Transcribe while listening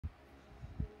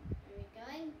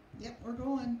Yep, we're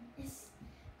going.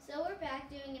 So we're back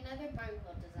doing another barn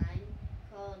quilt design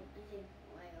called, I think,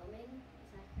 Wyoming.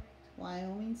 Is that correct?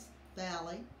 Wyoming's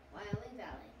Valley. Wyoming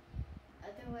Valley,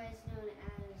 otherwise known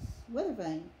as Weather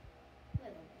vane.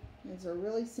 Weather Vane. It's a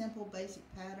really simple, basic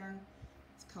pattern.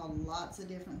 It's called lots of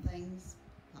different things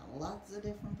by lots of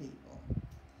different people.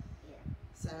 Yeah.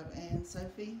 So, and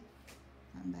Sophie,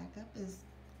 come back up, is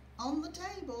on the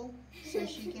table so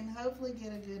she can hopefully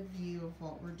get a good view of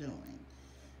what we're doing.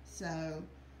 So,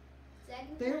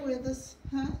 bear with us,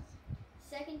 huh?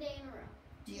 Second day in a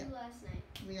row. Two last night.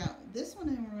 We got this one,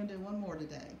 and we're going to do one more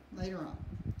today, later on.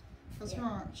 Because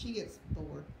she gets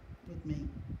bored with me.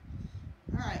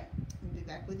 All right, we'll be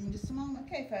back with you in just a moment.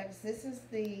 Okay, folks, this is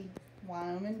the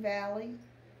Wyoming Valley,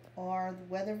 or the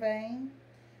weather vane.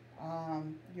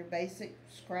 Your basic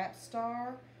scrap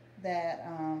star that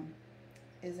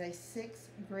is a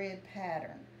 6-grid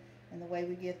pattern. And the way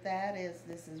we get that is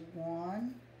this is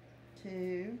 1,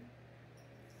 2,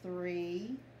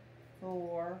 3,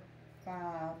 4,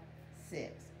 5,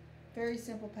 6. Very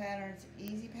simple pattern. It's an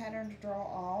easy pattern to draw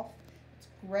off. It's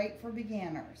great for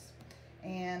beginners.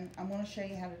 And I'm going to show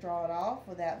you how to draw it off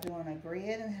without doing a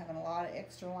grid and having a lot of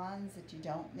extra lines that you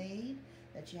don't need,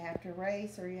 that you have to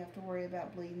erase or you have to worry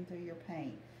about bleeding through your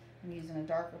paint. I'm using a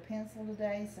darker pencil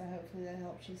today, so hopefully that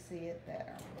helps you see it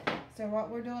better. So what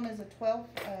we're doing is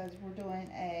we're doing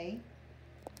a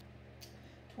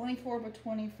 24 by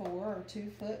 24 or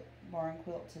 2-foot barn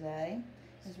quilt today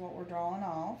is what we're drawing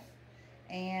off.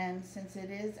 And since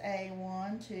it is a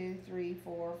 1, 2, 3,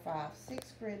 4, 5,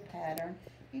 6 grid pattern,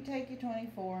 you take your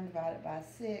 24 and divide it by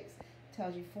 6. It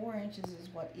tells you 4 inches is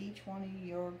what each one of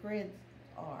your grids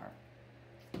are.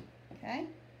 Okay?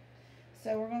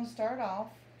 So we're going to start off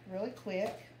really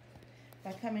quick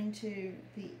by coming to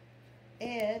the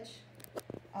edge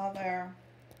of our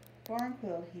barn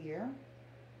quilt here.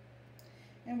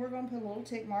 And we're going to put a little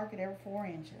tick mark at every 4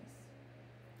 inches.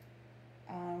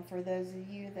 For those of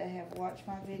you that have watched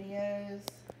my videos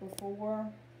before,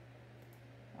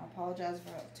 I apologize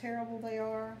for how terrible they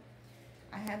are.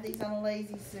 I have these on a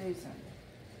Lazy Susan.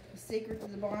 The secret to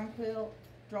the barn quilt,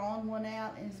 drawing one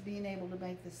out, is being able to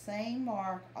make the same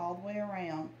mark all the way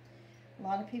around. A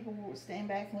lot of people will stand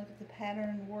back and look at the pattern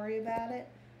and worry about it.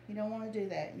 You don't want to do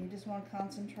that. You just want to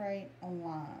concentrate on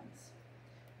lines.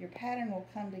 Your pattern will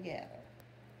come together.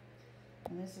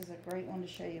 And this is a great one to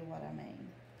show you what I mean.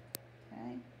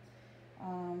 Okay.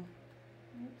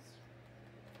 Oops.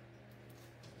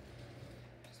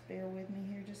 Just bear with me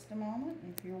here just a moment.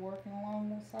 If you're working along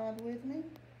the side with me,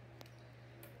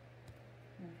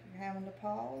 if you're having to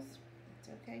pause, it's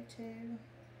okay too.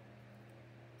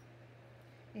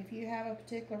 If you have a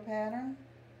particular pattern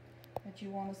that you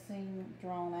want to see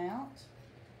drawn out,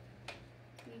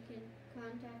 you can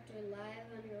contact her live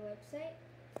on her website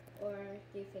or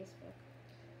through Facebook.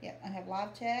 Yep, I have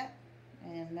live chat,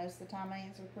 and most of the time I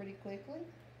answer pretty quickly.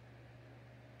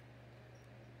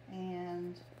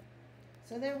 And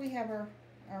so there we have our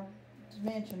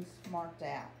dimensions marked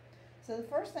out. So the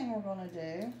first thing we're going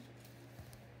to do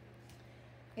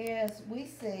is we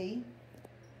see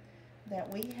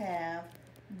that we have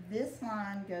this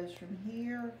line goes from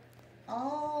here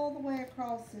all the way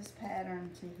across this pattern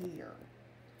to here.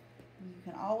 You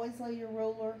can always lay your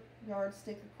ruler,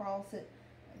 yardstick across it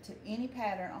to any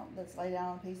pattern that's laid out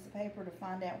on a piece of paper to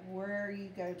find out where you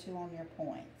go to on your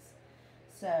points.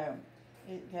 So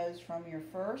it goes from your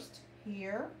first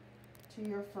here to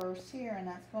your first here, and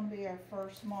that's going to be our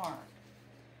first mark.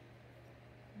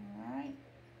 All right.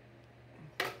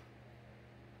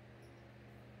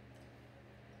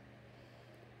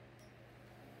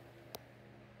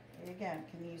 There you go.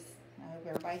 I hope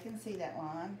everybody can see that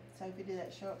line. Sophie, did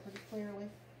that show up pretty clearly?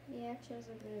 Yeah, it shows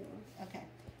up really well. Okay.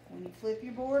 When you flip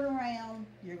your board around,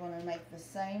 you're going to make the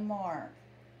same mark.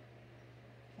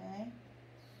 Okay?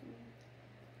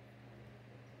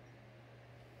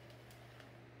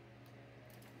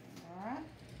 Alright.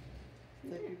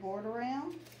 Flip your board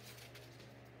around.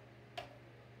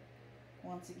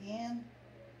 Once again,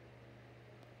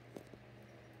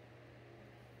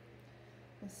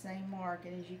 the same mark.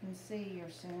 And as you can see, your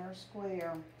center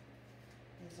square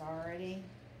is already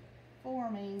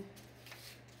forming.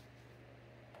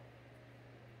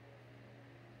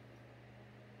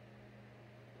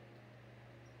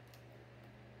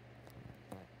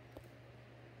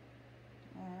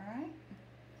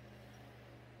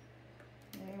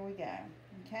 There we go.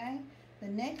 Okay, the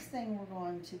next thing we're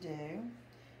going to do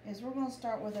is we're going to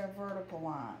start with our vertical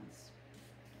lines,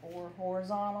 or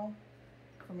horizontal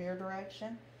from your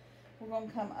direction. We're going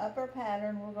to come up our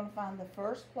pattern. We're going to find the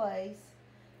first place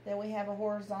that we have a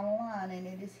horizontal line, and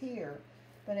it is here.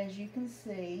 But as you can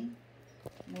see,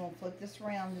 I'm going to flip this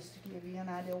around just to give you an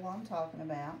idea what I'm talking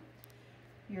about.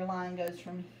 Your line goes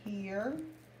from here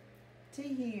to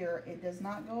here. It does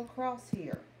not go across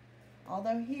here.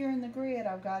 Although here in the grid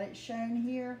I've got it shown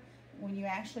here, when you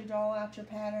actually draw out your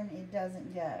pattern it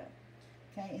doesn't go.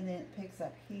 Okay, and then it picks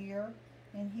up here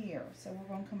and here. So we're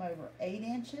going to come over 8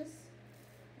 inches,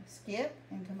 skip,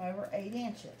 and come over 8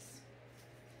 inches.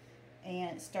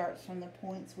 And it starts from the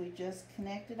points we just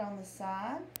connected on the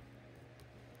side.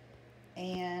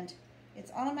 And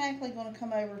it's automatically going to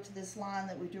come over to this line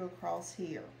that we drew across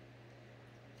here.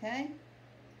 Okay?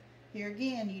 Here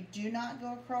again, you do not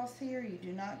go across here, you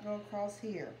do not go across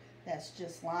here. That's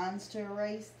just lines to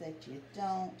erase that you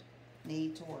don't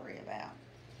need to worry about.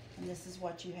 And this is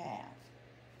what you have.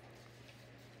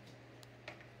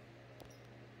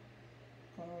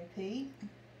 Going to repeat.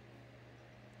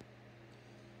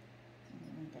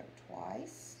 I'm going to go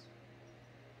twice.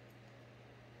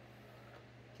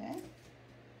 Okay.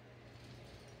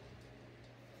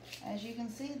 As you can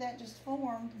see, that just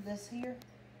formed this here.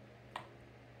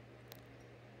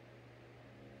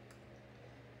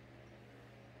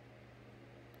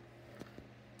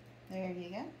 There you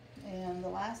go. And the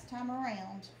last time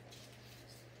around,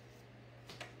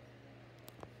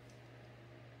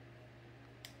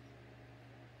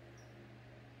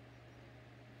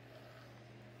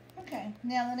 okay,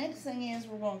 now the next thing is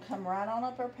we're going to come right on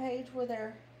up our page with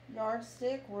our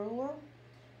yardstick ruler.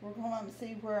 We're going to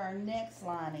see where our next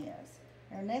line is.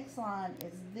 Our next line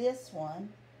is this one,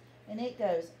 and it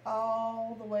goes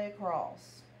all the way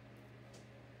across.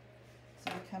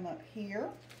 So we come up here.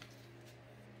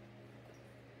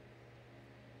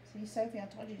 See, Sophie, I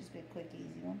told you just be a quick,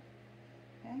 easy one.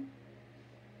 Okay?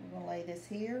 We're going to lay this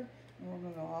here, and we're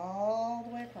going to go all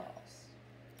the way across.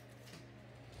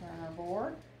 Turn our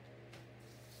board.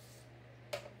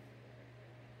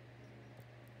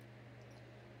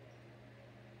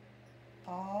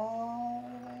 All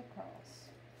the way across.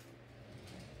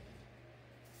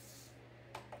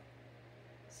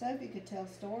 Sophie could tell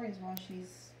stories while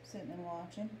she's sitting and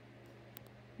watching,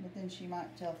 but then she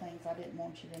might tell things I didn't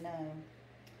want you to know.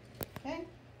 Okay,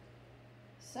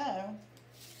 so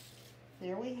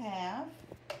there we have,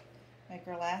 make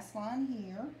our last line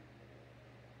here.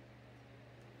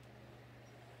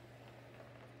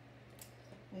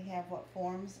 We have what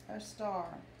forms our star.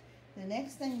 The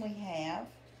next thing we have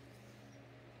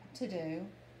to do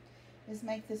is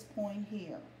make this point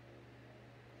here.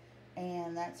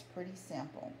 And that's pretty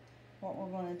simple. What we're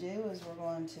going to do is we're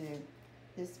going to,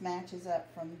 this matches up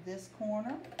from this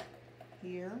corner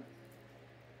here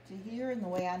to here, and the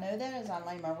way I know that is I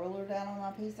lay my ruler down on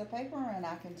my piece of paper and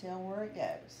I can tell where it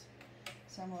goes.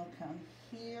 So I'm going to come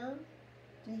here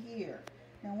to here.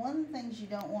 Now one of the things you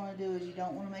don't want to do is you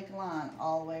don't want to make a line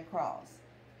all the way across.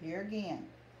 Here again,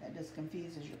 that just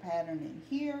confuses your pattern in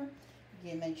here.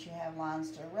 Again, makes you have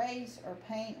lines to erase or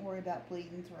paint, worry about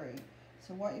bleeding through.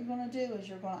 So what you're going to do is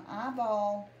you're going to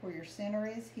eyeball where your center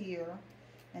is here,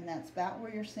 and that's about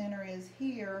where your center is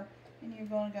here, and you're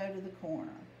going to go to the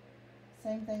corner.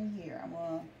 Same thing here. I'm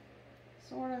going to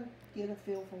sort of get a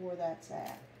feel for where that's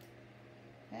at.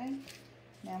 Okay?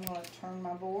 Now I'm going to turn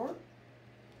my board.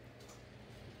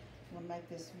 I'm going to make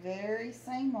this very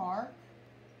same mark.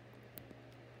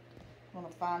 I'm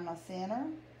going to find my center.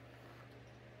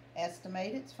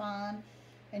 Estimate it's fine.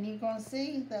 And you're going to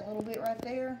see that little bit right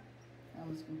there.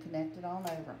 I'm just going to connect it on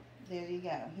over. There you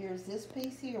go. Here's this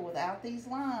piece here without these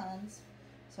lines.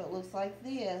 So it looks like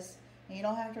this. And you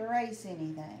don't have to erase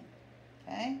anything.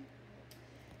 Okay?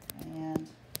 And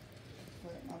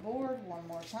flip my board one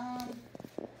more time.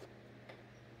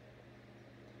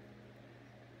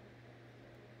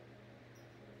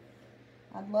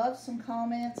 I'd love some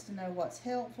comments to know what's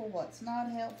helpful, what's not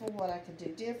helpful, what I could do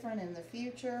different in the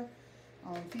future,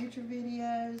 on future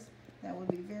videos. That would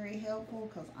be very helpful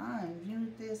because I'm new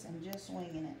at this and just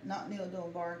winging it. Not new at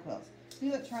doing barn quilts.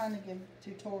 New at trying to give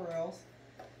tutorials.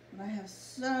 But I have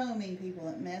so many people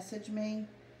that message me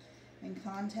and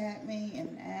contact me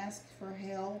and ask for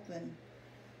help, and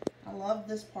I love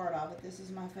this part of it. This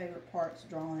is my favorite part, is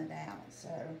drawing it out. So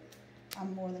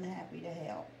I'm more than happy to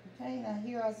help. Okay, now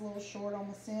here I was a little short on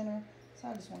the center, so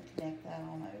I just want to connect that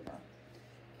on over.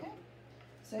 Okay,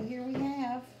 so here we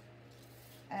have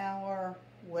our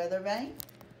weather vane,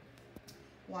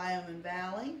 Wyoming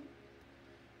Valley,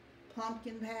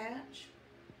 pumpkin patch.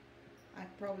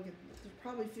 There's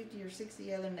probably 50 or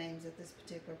 60 other names that this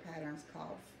particular pattern is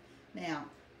called. Now,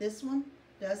 this one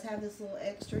does have this little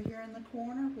extra here in the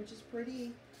corner, which is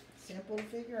pretty simple to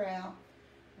figure out.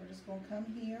 We're just going to come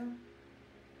here,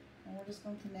 and we're just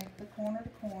going to connect the corner to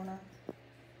corner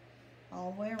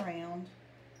all the way around.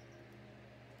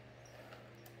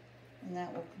 and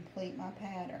that will complete my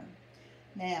pattern.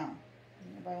 Now,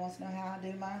 everybody wants to know how I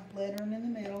do my lettering in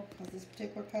the middle, because this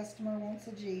particular customer wants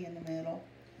a G in the middle.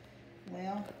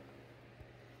 Well,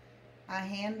 I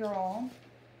hand draw.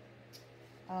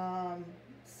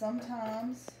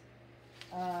 Sometimes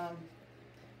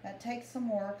that takes some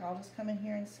work. I'll just come in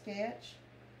here and sketch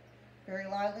very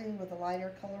lightly with a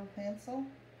lighter colored pencil.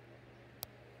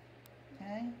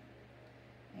 Okay,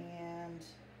 and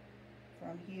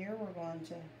from here we're going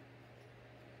to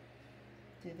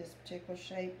do this particular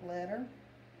shaped letter.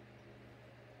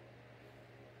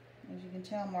 As you can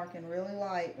tell, I'm marking really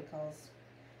light because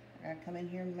I gotta come in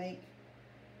here and make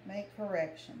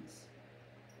corrections.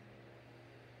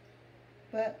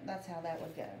 But that's how that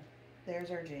would go. There's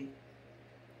our G.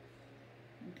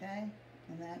 Okay,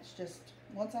 and that's just,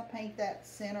 once I paint that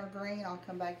center green, I'll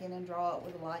come back in and draw it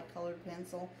with a light colored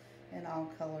pencil, and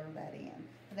I'll color that in.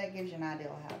 But that gives you an idea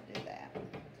of how to do that.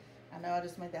 I know I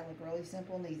just made that look really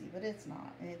simple and easy, but it's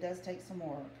not, and it does take some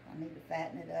work. I need to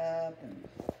fatten it up, and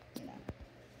you know,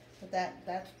 but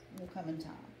that will come in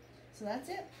time. So that's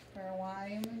it for our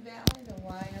Wyoming Valley, the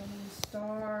Wyoming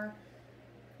Star,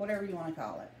 whatever you want to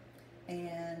call it.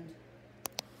 And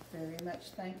very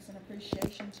much thanks and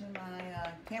appreciation to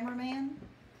my cameraman.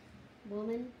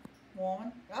 Woman.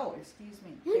 Oh, excuse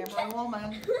me. Camera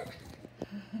woman.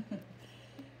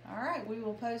 All right, we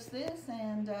will post this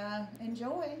and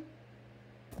enjoy.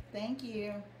 Thank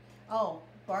you. Oh,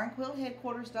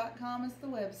 barnquiltheadquarters.com is the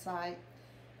website.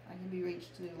 I can be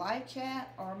reached through live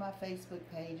chat, or my Facebook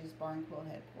page is Barn Quilt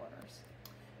Headquarters.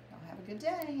 Y'all have a good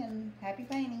day and happy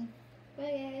painting.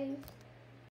 Bye guys.